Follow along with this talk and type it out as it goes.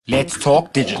Let's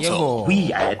talk digital.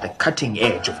 We are at the cutting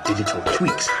edge of digital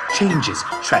tweaks, changes,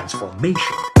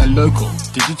 transformation. A local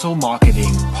digital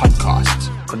marketing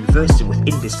podcast. Conversing with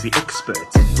industry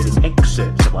experts and getting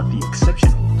excerpts about the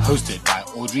exceptional. Hosted by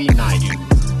Audrey Naidu.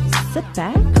 Sit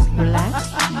back,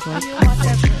 relax, and enjoy the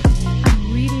conversation.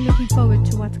 I'm really looking forward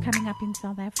to what's coming up in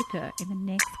South Africa in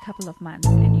the next couple of months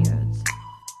and years.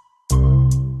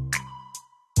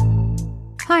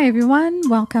 Hi everyone,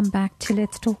 welcome back to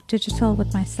Let's Talk Digital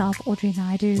with myself, Audrey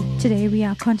Naidu. Today we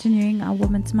are continuing our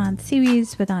Women's Month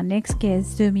series with our next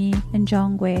guest, Zumi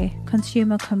Njongwe,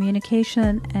 Consumer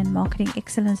Communication and Marketing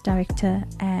Excellence Director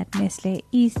at Nestle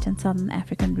East and Southern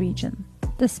African Region.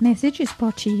 This message is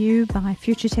brought to you by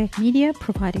FutureTech Media,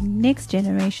 providing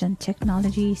next-generation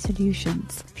technology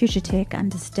solutions. FutureTech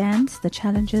understands the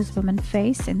challenges women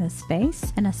face in this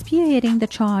space and are spearheading the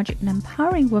charge in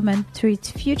empowering women through its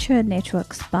Future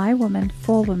Networks by Women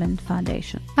for Women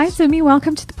Foundation. Hi, Zumi.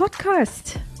 Welcome to the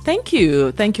podcast. Thank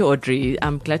you. Thank you, Audrey.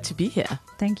 I'm glad to be here.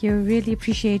 Thank you. Really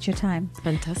appreciate your time.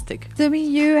 Fantastic. Zumi,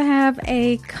 you have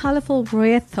a colorful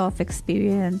breadth of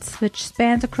experience which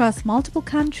spans across multiple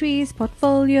countries,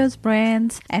 portfolios,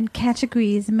 brands, and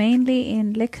categories, mainly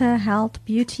in liquor, health,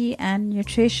 beauty, and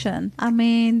nutrition. I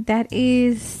mean, that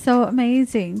is so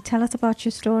amazing. Tell us about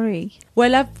your story.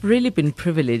 Well, I've really been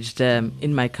privileged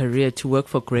in my career to work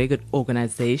for great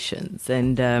organizations.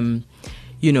 And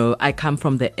I come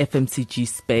from the FMCG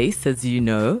space, as you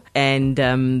know, and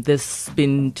there's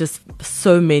been just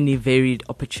so many varied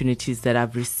opportunities that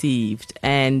I've received.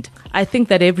 And I think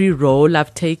that every role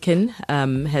I've taken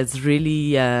has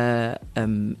really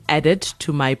added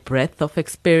to my breadth of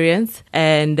experience.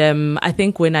 And I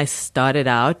think when I started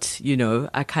out,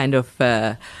 I kind of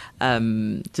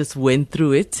just went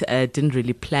through it, didn't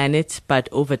really plan it. But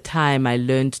over time, I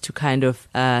learned to kind of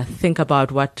think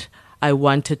about what I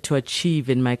wanted to achieve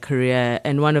in my career.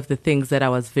 And one of the things that I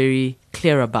was very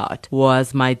clear about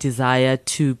was my desire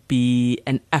to be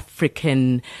an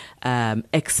African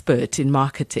expert in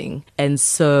marketing. And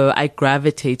so I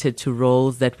gravitated to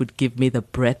roles that would give me the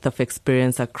breadth of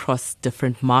experience across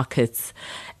different markets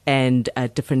and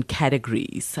different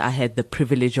categories. I had the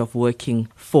privilege of working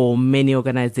for many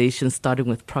organizations, starting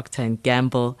with Procter &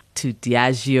 Gamble to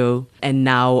Diageo and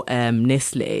now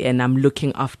Nestle. And I'm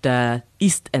looking after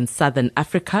East and Southern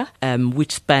Africa,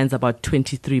 which spans about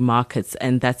 23 markets.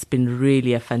 And that's been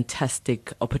really a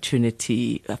fantastic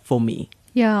opportunity for me.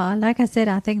 Yeah, like I said,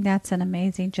 I think that's an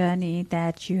amazing journey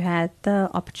that you had the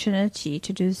opportunity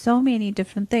to do so many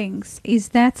different things. Is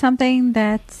that something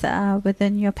that's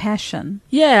within your passion?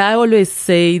 Yeah, I always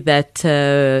say that,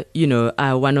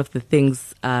 one of the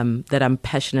things that I'm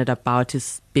passionate about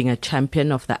is being a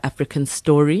champion of the African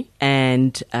story.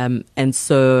 And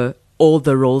so all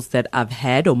the roles that I've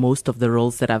had, or most of the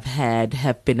roles that I've had,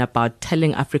 have been about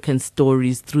telling African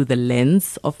stories through the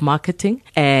lens of marketing.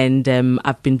 And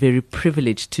I've been very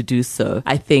privileged to do so.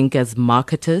 I think as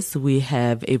marketers, we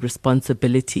have a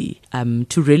responsibility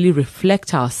to really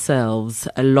reflect ourselves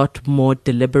a lot more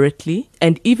deliberately.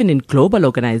 And even in global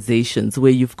organizations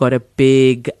where you've got a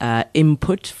big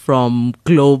input from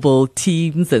global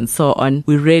teams and so on,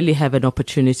 we really have an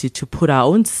opportunity to put our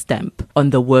own stamp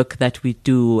on the work that we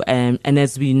do. And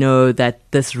as we know that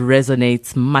this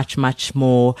resonates much, much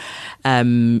more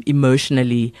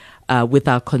emotionally with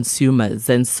our consumers.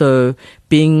 And so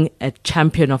being a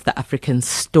champion of the African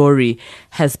story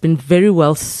has been very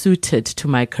well suited to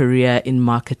my career in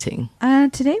marketing.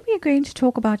 Today we are going to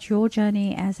talk about your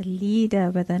journey as a leader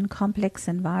within complex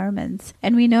environments.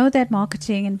 And we know that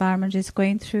marketing environment is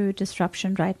going through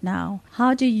disruption right now.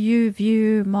 How do you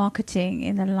view marketing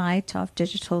in the light of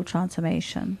digital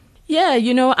transformation? Yeah,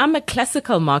 I'm a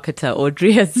classical marketer,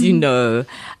 Audrey, as you know.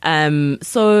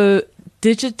 So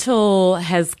digital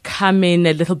has come in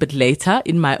a little bit later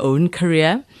in my own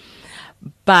career.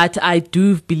 But I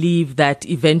do believe that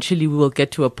eventually we will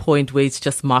get to a point where it's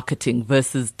just marketing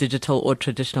versus digital or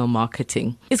traditional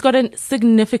marketing. It's got a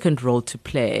significant role to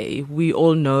play. We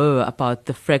all know about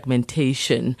the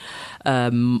fragmentation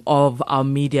of our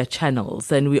media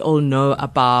channels, and we all know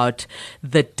about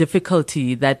the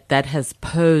difficulty that has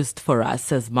posed for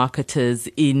us as marketers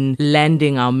in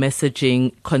landing our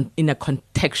messaging in a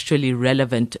contextually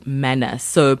relevant manner.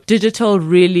 So digital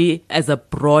really, as a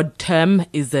broad term,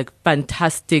 is a fantastic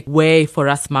fantastic way for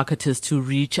us marketers to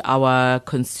reach our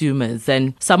consumers.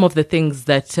 And some of the things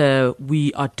that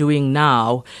we are doing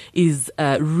now is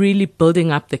really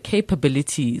building up the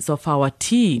capabilities of our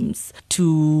teams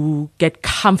to get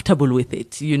comfortable with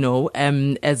it,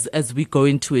 as we go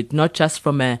into it, not just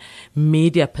from a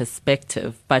media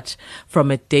perspective, but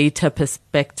from a data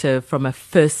perspective, from a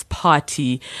first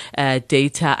party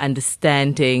data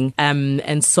understanding,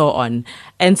 and so on.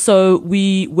 And so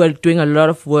we were doing a lot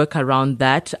of work around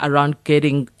that, around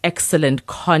getting excellent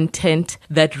content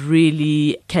that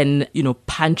really can,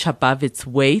 punch above its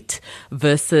weight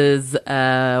versus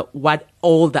what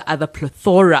all the other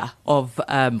plethora of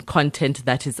content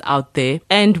that is out there.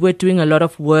 And we're doing a lot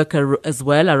of work as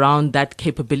well around that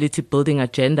capability building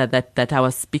agenda that I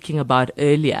was speaking about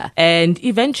earlier. And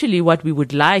eventually what we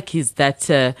would like is that,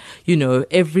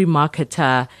 every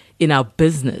marketer in our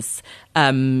business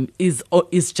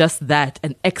is just that,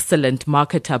 an excellent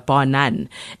marketer bar none.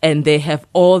 And they have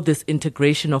all this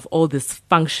integration of all this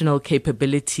functional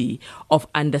capability of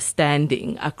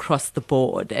understanding across the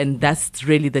board. And that's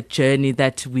really the journey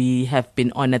that we have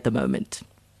been on at the moment.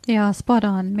 Yeah, spot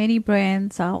on. Many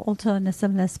brands are also in a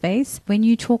similar space. When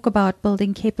you talk about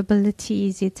building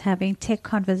capabilities, it's having tech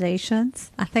conversations.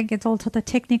 I think it's also the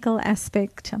technical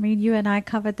aspect. I mean, you and I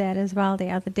covered that as well the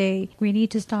other day. We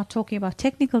need to start talking about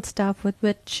technical stuff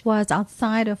which was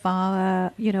outside of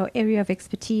our, area of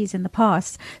expertise in the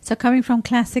past. So coming from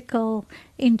classical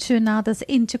into now this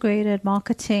integrated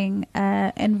marketing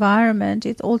environment,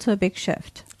 it's also a big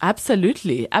shift.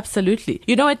 Absolutely.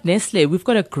 At Nestle, we've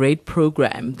got a great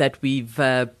program that we've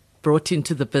brought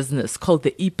into the business called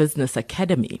the E-Business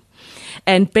Academy.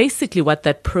 And basically what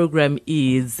that program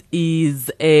is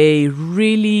a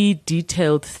really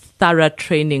detailed, thorough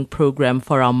training program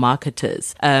for our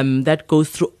marketers that goes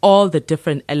through all the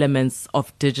different elements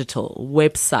of digital,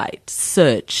 website,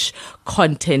 search,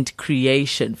 content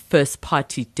creation,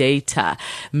 first-party data,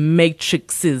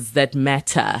 matrices that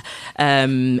matter,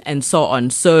 and so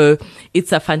on. So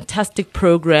it's a fantastic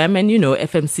program. And,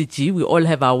 FMCG, we all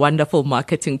have our wonderful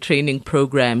marketing training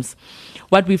programs.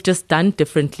 What we've just done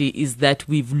differently is that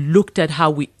we've looked at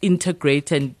how we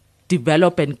integrate and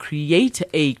develop and create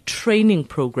a training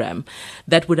program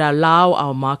that would allow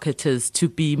our marketers to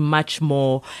be much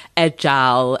more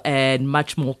agile and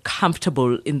much more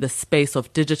comfortable in the space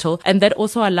of digital. And that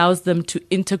also allows them to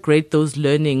integrate those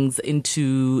learnings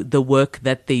into the work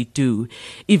that they do.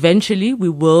 Eventually, we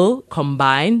will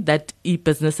combine that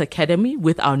E-Business Academy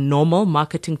with our normal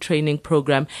marketing training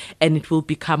program, and it will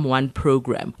become one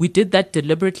program. We did that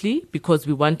deliberately because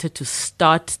we wanted to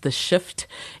start the shift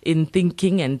in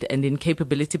thinking and in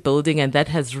capability building, and that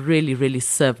has really, really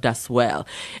served us well.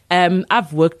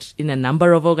 I've worked in a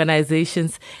number of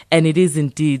organizations, and it is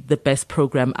indeed the best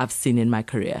program I've seen in my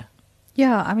career.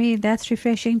 Yeah, I mean, that's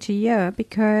refreshing to hear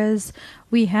because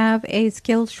we have a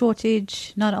skills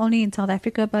shortage not only in South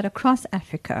Africa, but across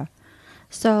Africa.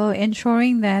 So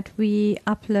ensuring that we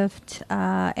uplift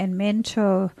and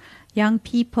mentor young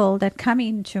people that come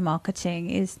into marketing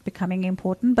is becoming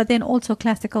important, but then also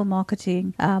classical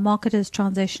marketing, marketers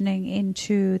transitioning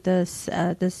into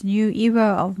this new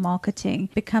era of marketing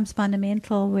becomes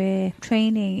fundamental, where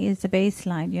training is the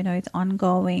baseline, it's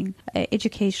ongoing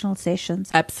educational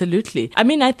sessions. Absolutely. I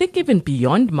mean, I think even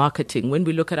beyond marketing, when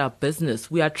we look at our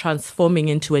business, we are transforming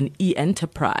into an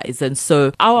e-enterprise. And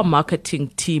so our marketing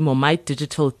team, or my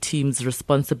digital team's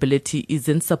responsibility, is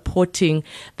in supporting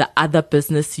the other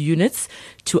business units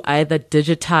to either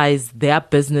digitize their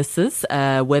businesses,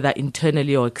 whether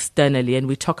internally or externally. And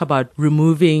we talk about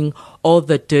removing all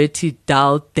the dirty,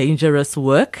 dull, dangerous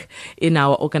work in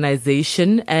our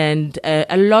organization. And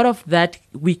a lot of that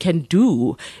we can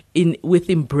do with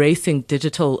embracing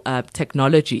digital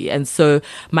technology. And so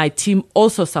my team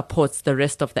also supports the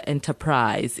rest of the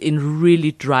enterprise in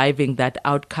really driving that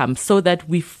outcome so that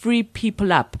we free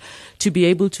people up to be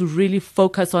able to really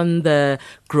focus on the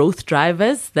growth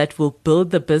drivers that will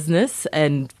build the business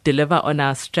and deliver on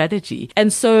our strategy.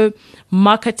 And so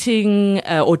marketing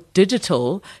or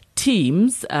digital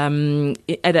teams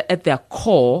at their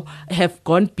core have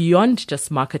gone beyond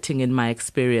just marketing in my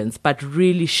experience, but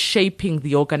really shaping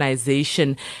the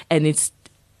organization and its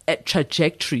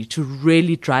trajectory to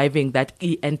really driving that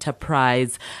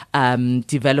e-enterprise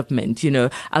development.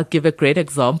 I'll give a great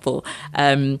example.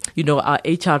 Our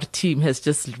HR team has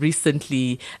just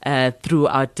recently, through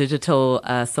our digital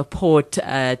support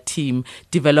team,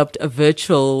 developed a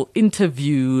virtual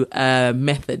interview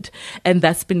method. And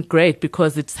that's been great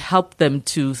because it's helped them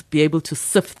to be able to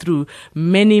sift through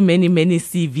many, many, many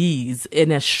CVs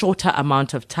in a shorter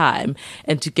amount of time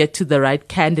and to get to the right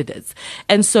candidates.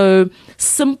 And so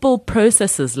similar simple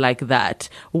processes like that,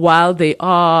 while they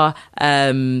are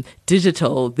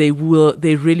digital, they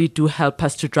really do help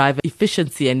us to drive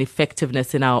efficiency and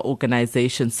effectiveness in our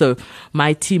organization. So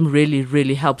my team really,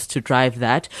 really helps to drive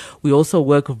that. We also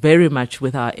work very much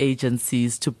with our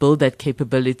agencies to build that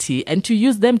capability and to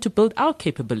use them to build our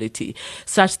capability,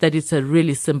 such that it's a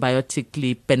really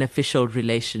symbiotically beneficial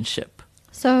relationship.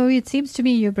 So it seems to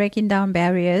me you're breaking down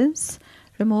barriers,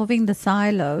 removing the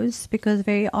silos, because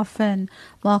very often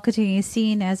marketing is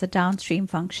seen as a downstream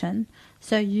function.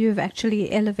 So you've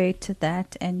actually elevated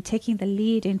that and taking the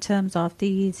lead in terms of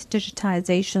these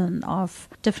digitization of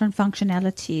different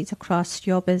functionalities across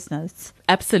your business.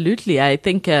 Absolutely. I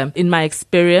think in my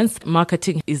experience,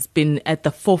 marketing has been at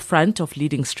the forefront of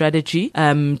leading strategy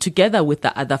together with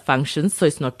the other functions. So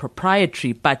it's not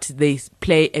proprietary, but they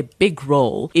play a big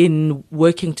role in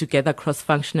working together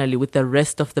cross-functionally with the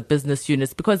rest of the business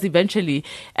units, because eventually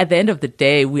at the end of the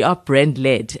day, we are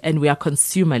brand-led and we are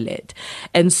consumer-led.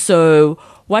 And so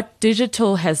what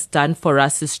digital has done for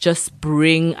us is just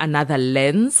bring another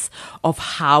lens of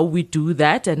how we do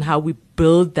that and how we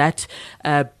build that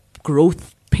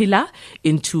growth pillar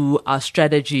into our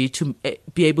strategy to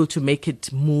be able to make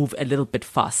it move a little bit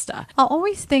faster. I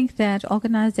always think that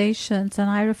organizations, and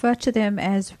I refer to them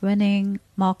as winning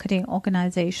marketing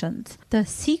organizations, the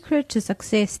secret to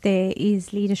success there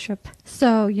is leadership.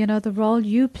 So, the role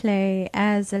you play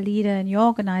as a leader in your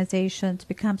organizations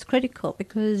becomes critical,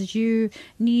 because you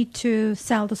need to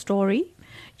sell the story.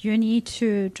 You need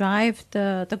to drive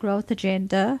the growth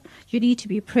agenda. You need to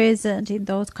be present in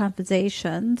those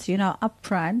conversations,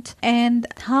 upfront. And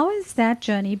how has that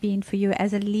journey been for you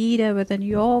as a leader within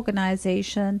your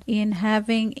organization in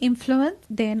having influence,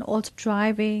 then also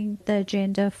driving the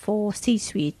agenda for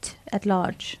C-suite at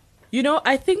large?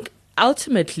 I think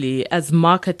ultimately, as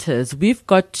marketers, we've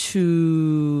got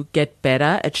to get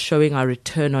better at showing our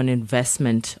return on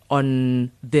investment on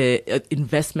the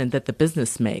investment that the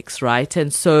business makes, right?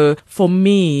 And so for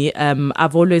me,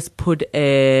 I've always put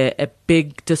a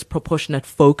big disproportionate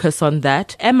focus on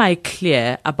that. Am I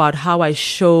clear about how I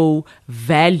show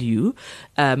value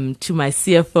to my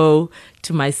CFO,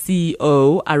 to my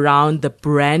CEO around the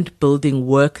brand building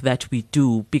work that we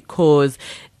do? Because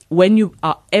when you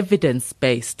are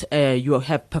evidence-based, you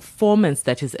have performance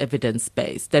that is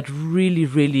evidence-based, that really,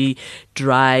 really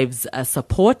drives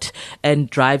support and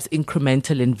drives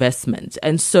incremental investment.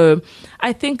 And so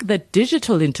I think that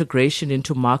digital integration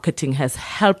into marketing has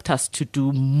helped us to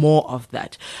do more of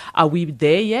that. Are we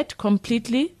there yet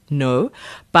completely? No,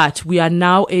 but we are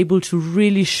now able to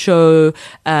really show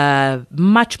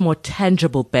much more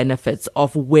tangible benefits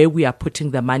of where we are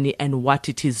putting the money and what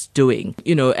it is doing,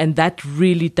 and that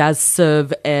really does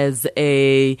serve as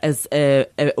a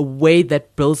way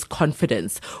that builds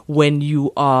confidence when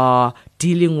you are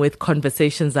dealing with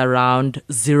conversations around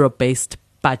zero-based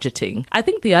budgeting. I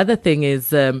think the other thing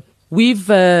is we've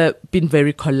been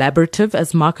very collaborative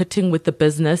as marketing with the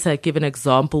business. I give an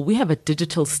example. We have a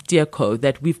digital steerco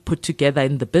that we've put together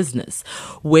in the business,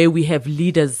 where we have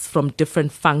leaders from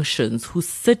different functions who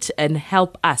sit and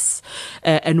help us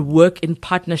and work in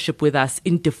partnership with us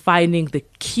in defining the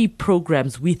key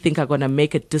programs we think are going to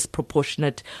make a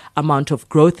disproportionate amount of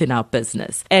growth in our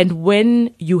business. And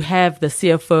when you have the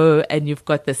CFO and you've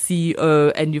got the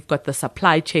CEO and you've got the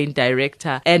supply chain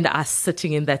director and us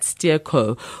sitting in that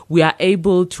steerco, we are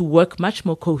able to work much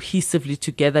more cohesively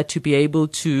together to be able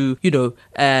to,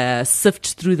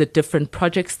 sift through the different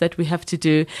projects that we have to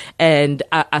do and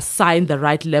assign the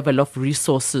right level of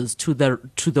resources to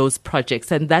those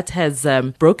projects. And that has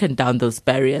broken down those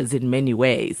barriers in many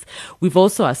ways. We've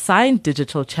also assigned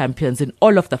digital champions in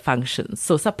all of the functions.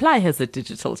 So supply has a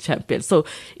digital champion. So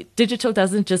digital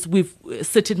doesn't just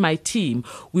sit in my team.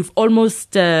 We've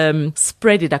almost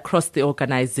spread it across the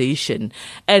organization.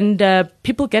 And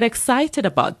people get excited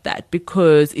about that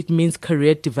because it means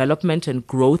career development and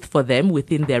growth for them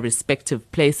within their respective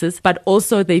places, but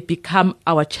also they become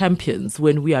our champions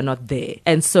when we are not there.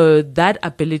 And so that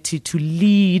ability to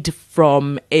lead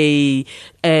from a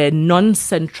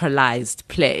non-centralized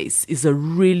place is a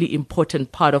really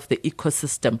important part of the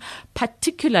ecosystem,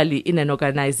 particularly in an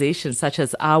organization such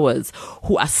as ours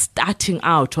who are starting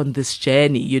out on this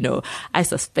journey. I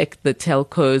suspect the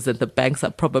telcos and the banks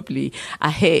are probably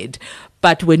ahead.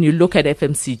 But when you look at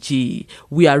FMCG,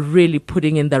 we are really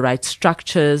putting in the right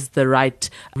structures, the right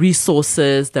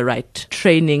resources, the right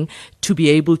training to be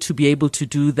able to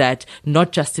do that,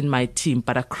 not just in my team,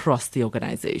 but across the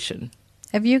organization.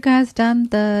 Have you guys done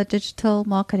the digital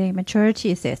marketing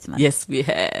maturity assessment? Yes, we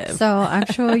have. So I'm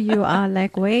sure you are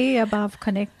like way above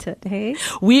connected, hey?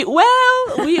 We're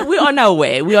on our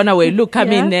way. We're on our way. Look, I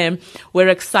Yeah. mean, we're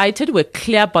excited. We're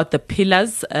clear about the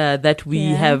pillars that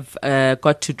we have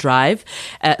got to drive.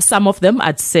 Some of them,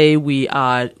 I'd say we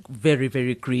are very,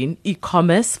 very green.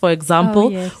 E-commerce, for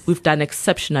example, yes. we've done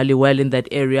exceptionally well in that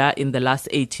area in the last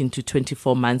 18 to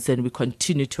 24 months, and we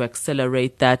continue to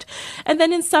accelerate that. And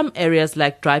then in some areas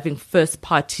like driving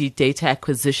first-party data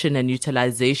acquisition and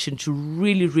utilization to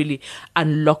really, really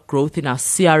unlock growth in our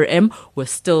CRM, we're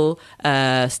still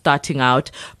starting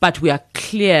out, but we are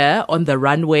clear on the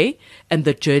runway and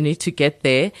the journey to get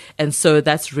there. And so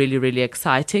that's really, really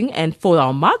exciting. And for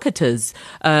our marketers,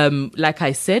 like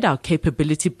I said, our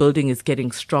capability building is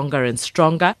getting stronger and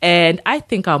stronger. And I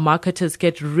think our marketers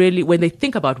get really, when they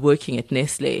think about working at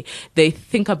Nestle, they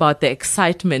think about the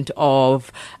excitement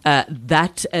of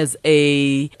that as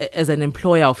an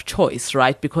employer of choice,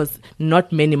 right? Because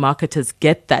not many marketers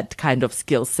get that kind of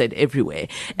skill set everywhere.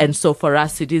 And so for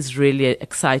us, it is really an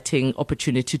exciting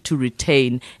opportunity to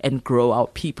retain and grow our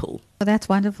people. Well, that's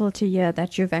wonderful to hear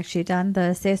that you've actually done the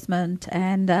assessment,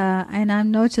 and I've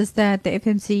noticed that the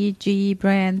FMCG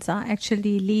brands are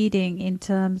actually leading in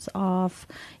terms of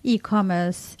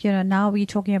e-commerce. You know, now we're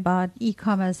talking about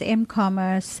e-commerce,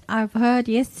 m-commerce. I've heard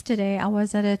yesterday, I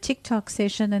was at a TikTok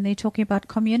session and they're talking about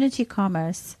community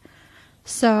commerce.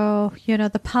 So, you know,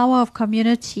 the power of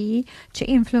community to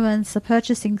influence the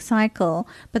purchasing cycle,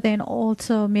 but then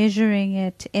also measuring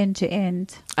it end to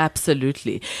end.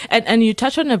 Absolutely. And you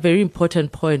touch on a very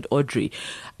important point, Audrey.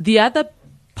 The other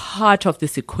part of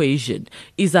this equation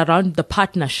is around the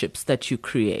partnerships that you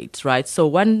create, right? So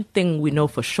one thing we know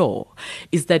for sure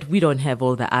is that we don't have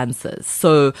all the answers.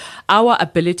 So our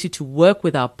ability to work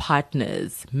with our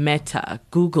partners, Meta,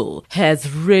 Google, has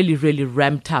really, really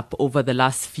ramped up over the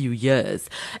last few years.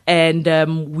 And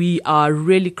we are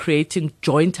really creating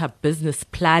joint up business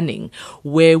planning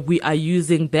where we are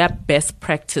using their best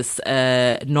practice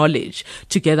knowledge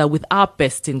together with our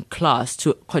best in class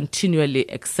to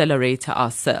continually accelerate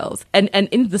ourselves. And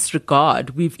in this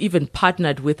regard, we've even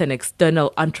partnered with an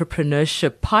external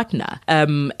entrepreneurship partner.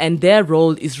 And their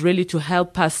role is really to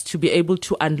help us to be able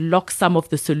to unlock some of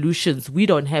the solutions we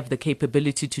don't have the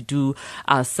capability to do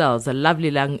ourselves. A lovely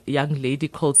young lady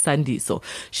called Sandy. So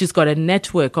she's got a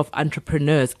network of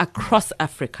entrepreneurs across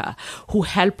Africa who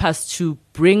help us to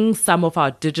bring some of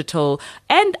our digital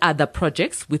and other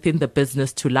projects within the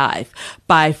business to life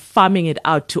by farming it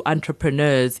out to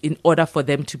entrepreneurs in order for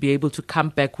them to be able to come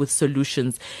back with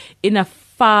solutions in a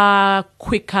far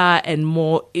quicker and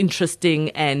more interesting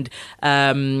and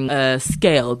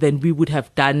scale than we would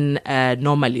have done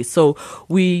normally. So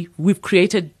we've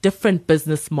created different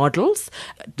business models,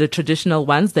 the traditional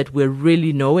ones that we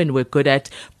really know and we're good at,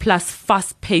 plus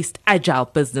fast-paced, agile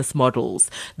business models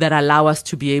that allow us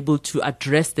to be able to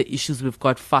address the issues we've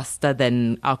got faster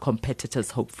than our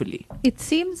competitors, hopefully. It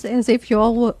seems as if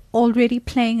you're already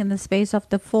playing in the space of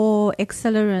the 4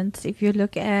 accelerants. If you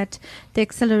look at the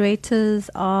accelerators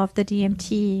of the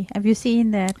DMT, have you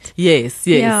seen that? Yes.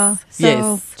 Yeah. So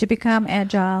yes. to become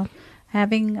agile,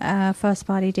 having a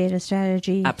first-party data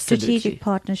strategy, Absolutely. strategic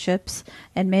partnerships,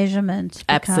 and measurement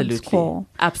becomes core.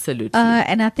 Absolutely.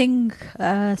 And I think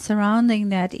surrounding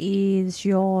that is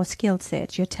your skill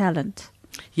set, your talent.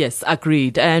 Yes,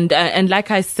 agreed. And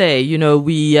like I say, you know,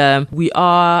 we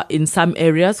are in some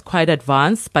areas quite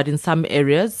advanced, but in some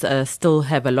areas still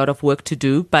have a lot of work to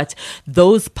do. But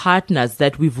those partners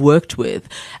that we've worked with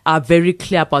are very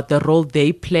clear about the role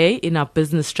they play in our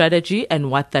business strategy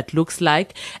and what that looks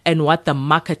like and what the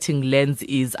marketing lens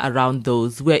is around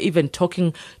those. We're even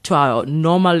talking to our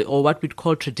normal or what we'd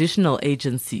call traditional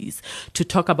agencies to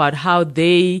talk about how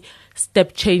they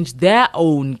step change their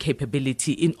own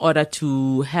capability in order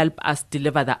to help us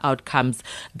deliver the outcomes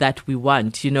that we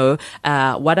want. You know,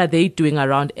 what are they doing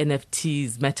around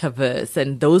NFTs, metaverse,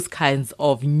 and those kinds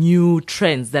of new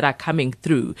trends that are coming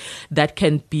through that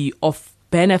can be of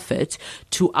benefit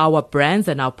to our brands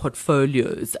and our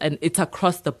portfolios. And it's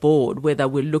across the board, whether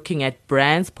we're looking at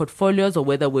brands, portfolios, or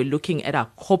whether we're looking at our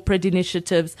corporate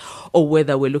initiatives, or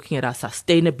whether we're looking at our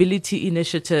sustainability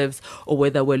initiatives, or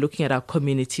whether we're looking at our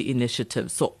community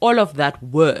initiatives. So all of that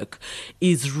work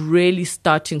is really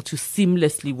starting to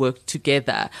seamlessly work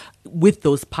together with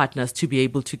those partners to be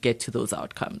able to get to those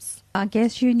outcomes. I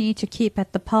guess you need to keep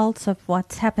at the pulse of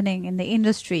what's happening in the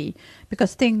industry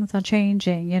because things are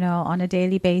changing, you know, on a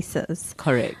daily basis.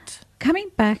 Correct.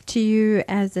 Coming back to you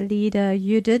as a leader,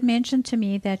 you did mention to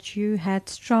me that you had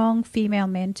strong female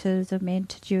mentors who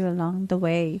mentored you along the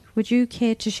way. Would you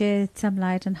care to shed some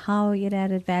light on how it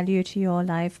added value to your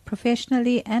life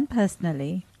professionally and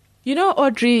personally? You know,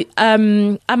 Audrey,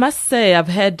 I must say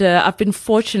I've been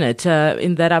fortunate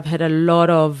in that I've had a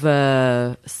lot of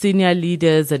senior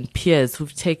leaders and peers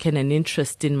who've taken an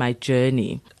interest in my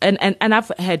journey. And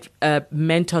I've had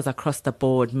mentors across the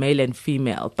board, male and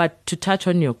female. But to touch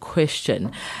on your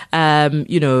question, I'll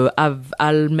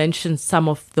mention some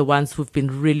of the ones who've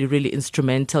been really, really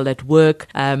instrumental at work.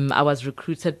 I was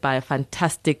recruited by a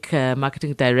fantastic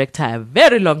marketing director a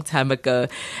very long time ago,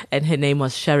 and her name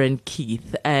was Sharon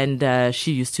Keith. And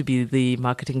she used to be the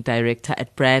marketing director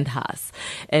at Brand House.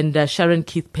 And Sharon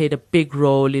Keith played a big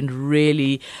role in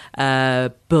really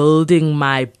building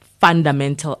my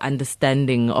fundamental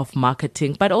understanding of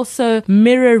marketing, but also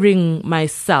mirroring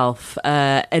myself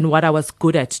and what I was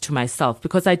good at to myself,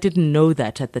 because I didn't know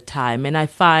that at the time. And I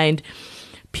find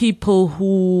people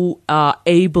who are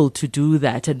able to do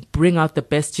that and bring out the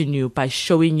best in you by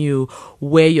showing you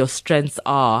where your strengths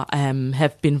are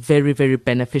have been very, very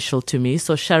beneficial to me.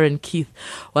 So Sharon Keith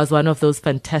was one of those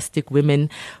fantastic women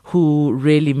who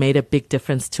really made a big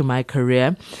difference to my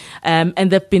career. And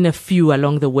there've been a few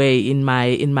along the way in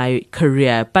my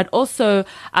career, but also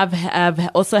I've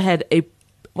also had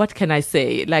what can I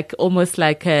say? Like almost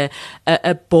like a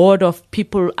board of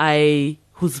people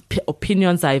whose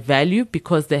opinions I value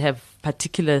because they have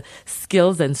particular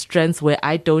skills and strengths where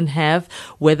I don't have,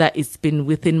 whether it's been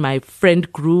within my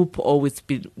friend group or it's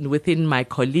been within my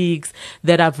colleagues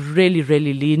that I've really,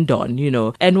 really leaned on, you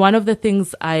know. And one of the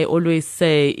things I always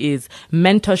say is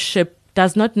mentorship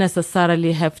does not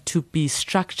necessarily have to be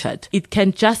structured. It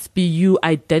can just be you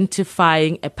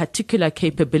identifying a particular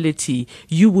capability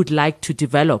you would like to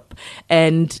develop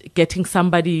and getting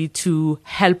somebody to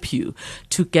help you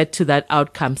to get to that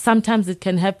outcome. Sometimes it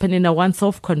can happen in a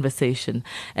once-off conversation,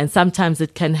 and sometimes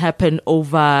it can happen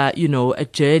over, a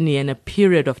journey and a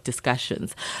period of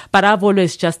discussions. But I've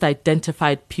always just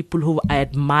identified people who I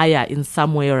admire in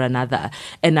some way or another,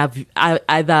 and I've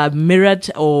either mirrored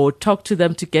or talked to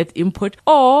them to get input,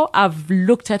 or I've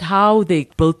looked at how they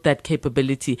built that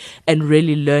capability and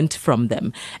really learned from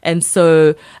them. And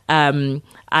so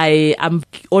I am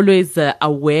always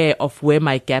aware of where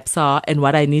my gaps are and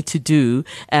what I need to do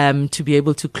to be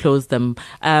able to close them.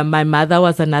 My mother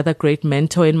was another great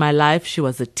mentor in my life. She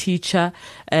was a teacher,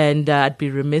 and I'd be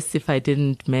remiss if I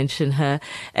didn't mention her.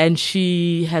 And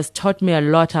she has taught me a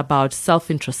lot about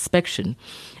self-introspection.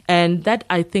 And that,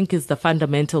 I think, is the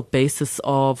fundamental basis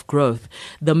of growth.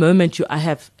 The moment I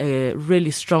have a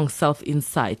really strong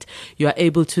self-insight, you are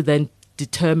able to then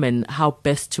determine how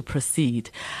best to proceed.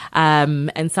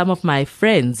 And some of my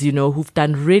friends, who've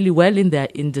done really well in their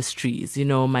industries,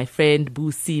 my friend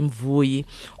Busi Mvui,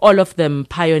 all of them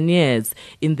pioneers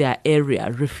in their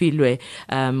area, Refilwe,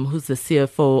 who's the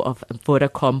CFO of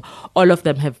Vodacom, all of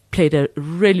them have played a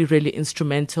really, really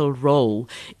instrumental role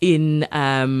in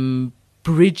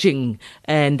bridging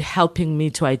and helping me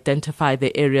to identify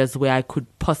the areas where I could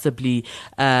possibly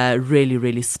really,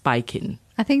 really spike in.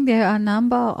 I think there are a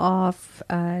number of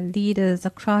leaders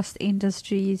across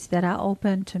industries that are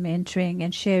open to mentoring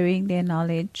and sharing their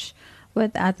knowledge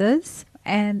with others.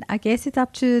 And I guess it's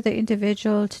up to the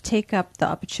individual to take up the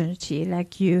opportunity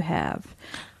like you have.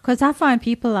 Because I find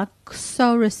people are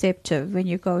so receptive when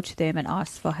you go to them and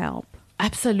ask for help.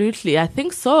 Absolutely. I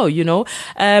think so. You're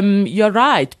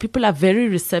right. People are very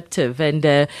receptive, and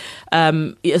as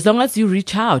long as you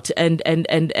reach out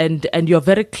and you're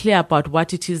very clear about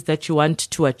what it is that you want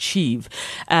to achieve,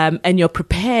 and you're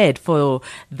prepared for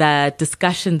the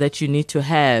discussion that you need to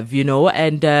have,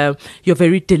 and you're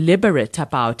very deliberate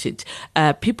about it.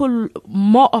 People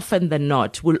more often than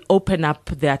not will open up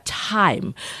their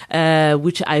time,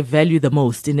 which I value the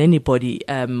most in anybody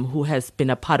who has been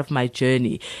a part of my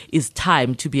journey, is time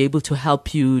to be able to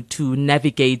help you to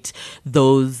navigate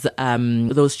those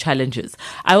challenges.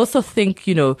 I also think,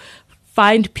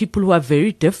 find people who are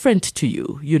very different to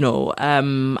you.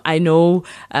 I know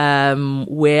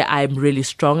where I'm really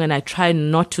strong, and I try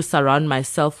not to surround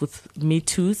myself with Me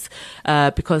Too's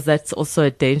because that's also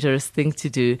a dangerous thing to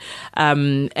do.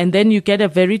 And then you get a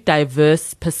very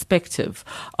diverse perspective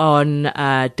on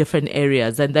different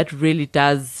areas, and that really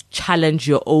does challenge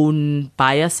your own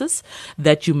biases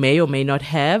that you may or may not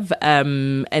have,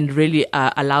 and really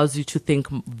allows you to think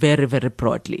very, very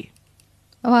broadly.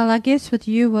 Well, I guess with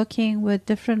you working with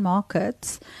different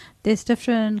markets, there's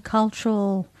different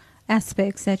cultural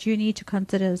aspects that you need to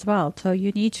consider as well. So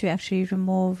you need to actually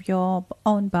remove your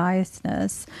own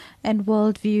biasness and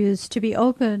worldviews to be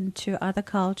open to other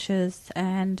cultures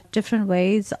and different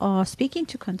ways of speaking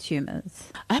to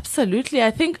consumers. Absolutely.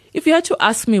 I think if you had to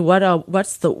ask me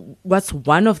what's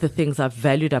one of the things I've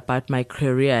valued about my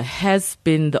career has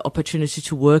been the opportunity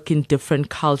to work in different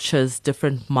cultures,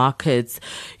 different markets,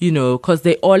 because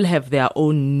they all have their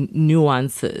own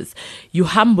nuances. You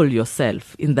humble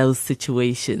yourself in those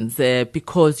situations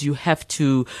because you have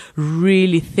to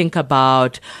really think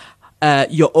about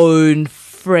your own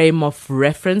frame of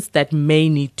reference that may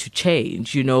need to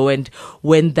change, and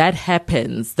when that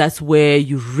happens, that's where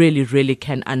you really, really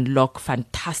can unlock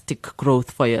fantastic growth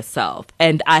for yourself.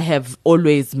 And I have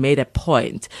always made a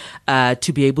point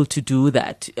to be able to do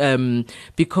that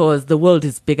because the world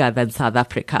is bigger than South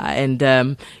Africa.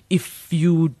 And if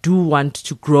you do want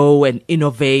to grow and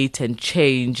innovate and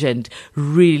change and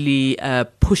really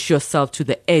push yourself to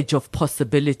the edge of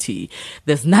possibility,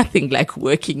 there's nothing like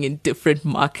working in different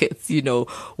markets,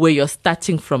 where you're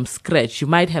starting from scratch. You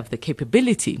might have the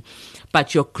capability,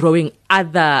 but you're growing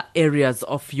other areas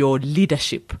of your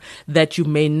leadership that you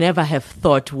may never have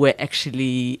thought were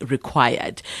actually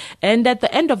required. And at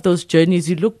the end of those journeys,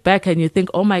 you look back and you think,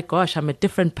 oh my gosh, I'm a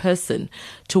different person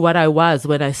to what I was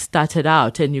when I started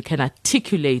out. And you can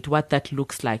articulate what that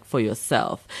looks like for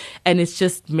yourself. And it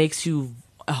just makes you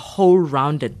a whole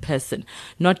rounded person,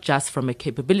 not just from a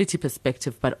capability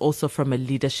perspective, but also from a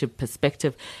leadership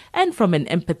perspective and from an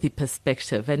empathy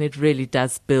perspective. And it really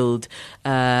does build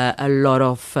a lot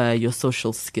of your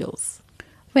social skills.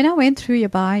 When I went through your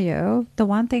bio, the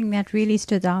one thing that really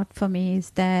stood out for me is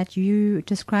that you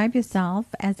describe yourself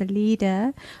as a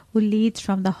leader who leads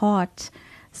from the heart.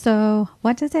 So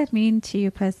what does that mean to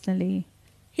you personally?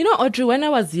 Audrey, when I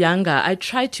was younger, I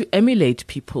tried to emulate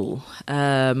people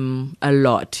a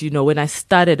lot. When I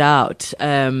started out,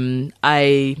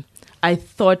 I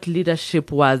thought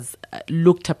leadership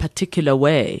looked a particular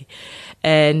way.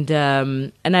 And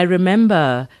I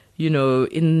remember,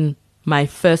 in my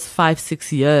first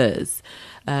 5-6 years,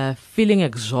 feeling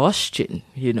exhaustion,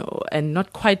 and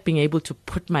not quite being able to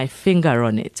put my finger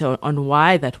on it, on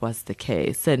why that was the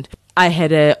case. And I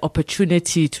had an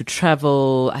opportunity to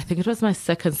travel. I think it was my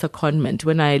second secondment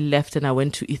when I left and I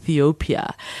went to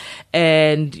Ethiopia.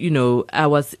 And, I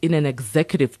was in an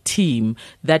executive team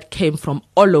that came from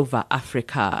all over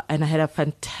Africa. And I had a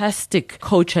fantastic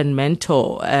coach and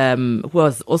mentor who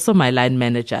was also my line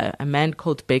manager, a man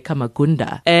called Baker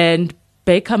Magunda. And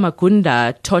Baker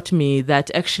Magunda taught me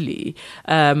that actually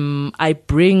I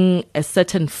bring a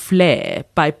certain flair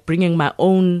by bringing my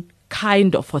own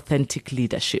kind of authentic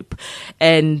leadership.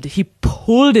 And he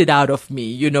pulled it out of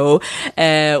me,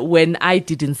 when I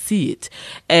didn't see it.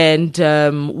 And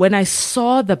when I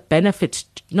saw the benefit,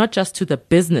 not just to the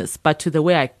business, but to the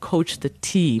way I coached the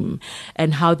team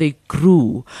and how they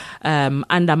grew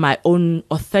under my own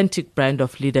authentic brand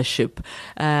of leadership,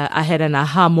 I had an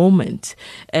aha moment.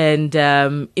 And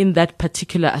in that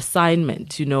particular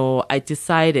assignment, I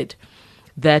decided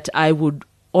that I would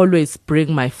always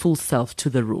bring my full self to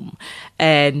the room,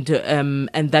 and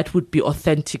that would be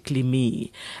authentically me,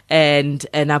 and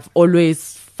I've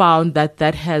always found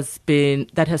that has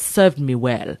served me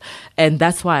well, and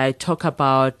that's why I talk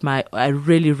about I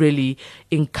really, really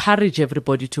encourage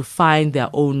everybody to find their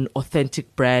own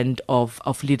authentic brand of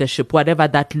leadership, whatever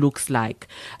that looks like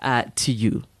to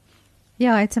you.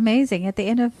 Yeah, it's amazing. At the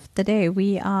end of the day,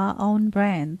 we are our own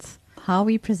brands. How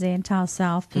we present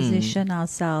ourselves, position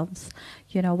ourselves,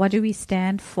 what do we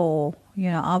stand for?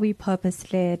 Are we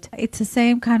purpose-led? It's the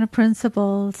same kind of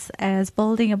principles as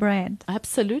building a brand.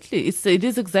 Absolutely. It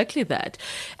is exactly that.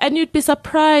 And you'd be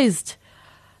surprised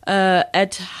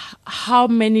at how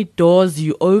many doors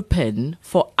you open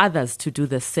for others to do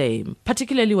the same,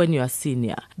 particularly when you are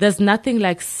senior. There's nothing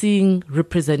like seeing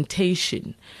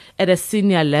representation at a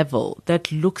senior level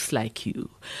that looks like you,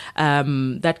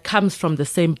 that comes from the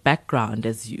same background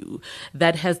as you,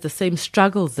 that has the same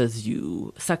struggles as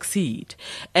you, succeed.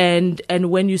 And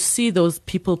when you see those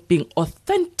people being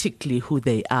authentically who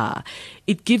they are,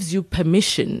 it gives you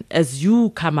permission as you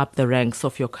come up the ranks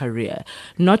of your career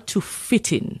not to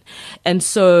fit in. And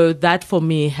so that for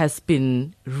me has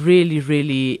been really,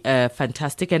 really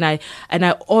fantastic. And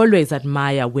I always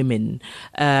admire women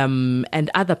and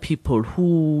other people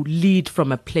who lead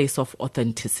from a place of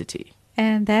authenticity.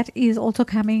 And that is also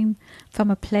coming from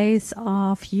a place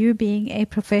of you being a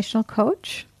professional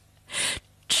coach?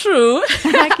 True.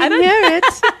 I can hear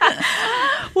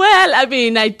it. Well, I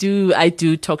mean, I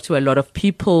do talk to a lot of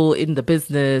people in the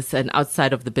business and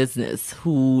outside of the business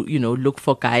who, look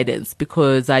for guidance,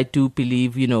 because I do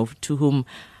believe, to whom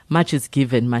much is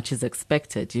given, much is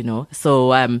expected,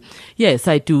 So, yes,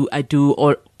 I do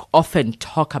often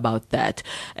talk about that.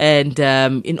 And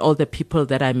in all the people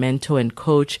that I mentor and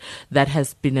coach, that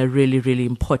has been a really, really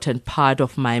important part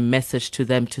of my message to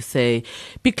them, to say,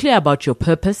 be clear about your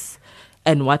purpose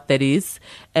and what that is.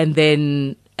 And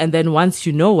then once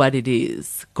you know what it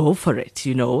is, go for it,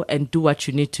 and do what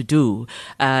you need to do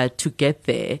to get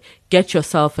there. Get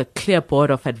yourself a clear board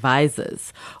of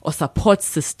advisors or support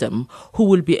system who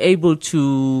will be able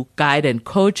to guide and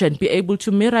coach and be able to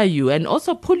mirror you and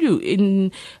also pull you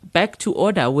in back to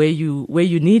order where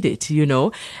you need it,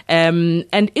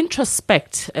 and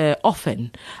introspect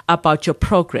often about your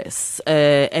progress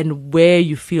and where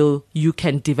you feel you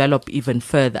can develop even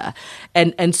further.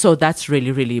 And so that's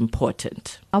really, really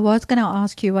important. I was going to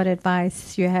ask you what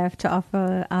advice you have to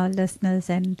offer our listeners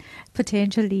and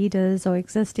potential leaders or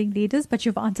existing leaders, but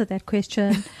you've answered that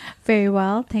question very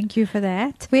well. Thank you for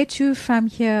that. Where to from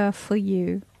here for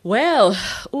you? Well,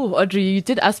 Audrey, you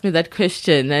did ask me that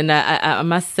question, and I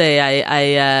must say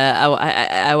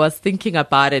I was thinking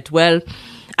about it. Well,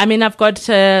 I mean, I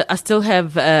still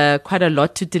have quite a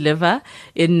lot to deliver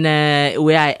in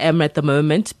where I am at the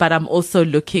moment, but I'm also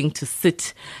looking to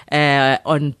sit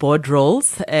on board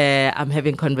roles. I'm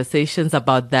having conversations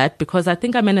about that because I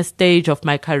think I'm in a stage of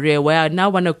my career where I now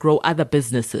want to grow other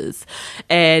businesses.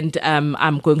 And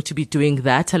I'm going to be doing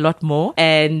that a lot more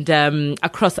and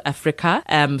across Africa.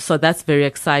 So that's very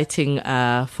exciting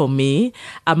for me.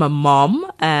 I'm a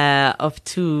mom of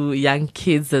 2 young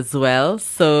kids as well.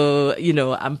 So,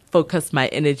 I'm focused my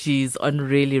energies on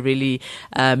really, really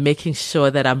making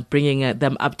sure that I'm bringing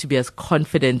them up to be as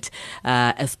confident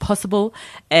as possible.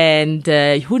 And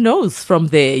who knows from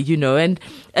there, and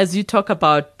as you talk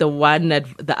about the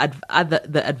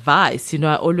advice,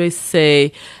 I always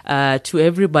say to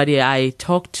everybody I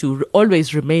talk to,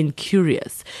 always remain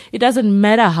curious. It doesn't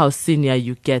matter how senior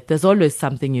you get. There's always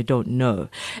something you don't know.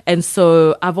 And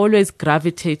so I've always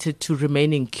gravitated to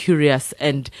remaining curious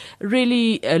and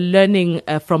really learning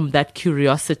from that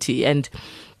curiosity. And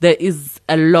there is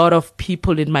a lot of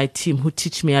people in my team who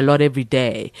teach me a lot every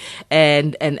day.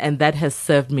 And that has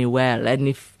served me well. And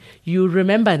if you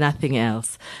remember nothing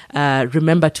else,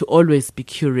 remember to always be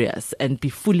curious and be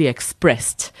fully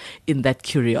expressed in that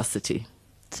curiosity.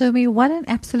 Zumi, what an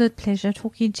absolute pleasure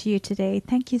talking to you today.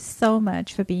 Thank you so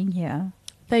much for being here.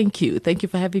 Thank you. Thank you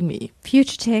for having me.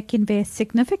 FutureTech invests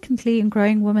significantly in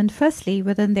growing women, firstly,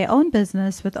 within their own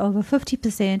business, with over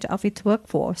 50% of its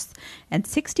workforce and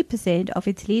 60% of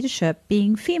its leadership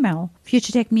being female.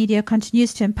 FutureTech Media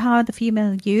continues to empower the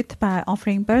female youth by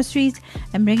offering bursaries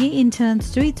and bringing interns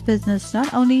through its business,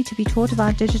 not only to be taught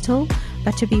about digital,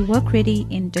 but to be work-ready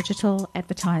in digital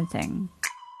advertising.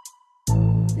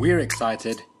 We're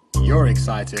excited. You're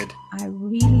excited. I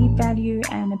really value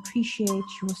and appreciate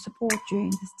your support during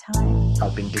this time.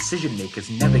 Helping decision makers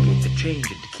navigate the change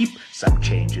and to keep some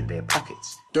change in their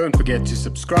pockets. Don't forget to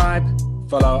subscribe,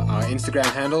 follow our Instagram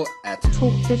handle at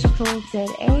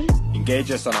TalkDigitalZA.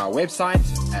 Engage us on our website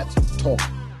at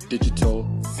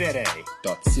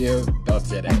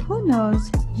talkdigitalza.co.za. And who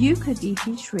knows, you could be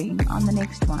featuring on the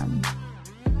next one.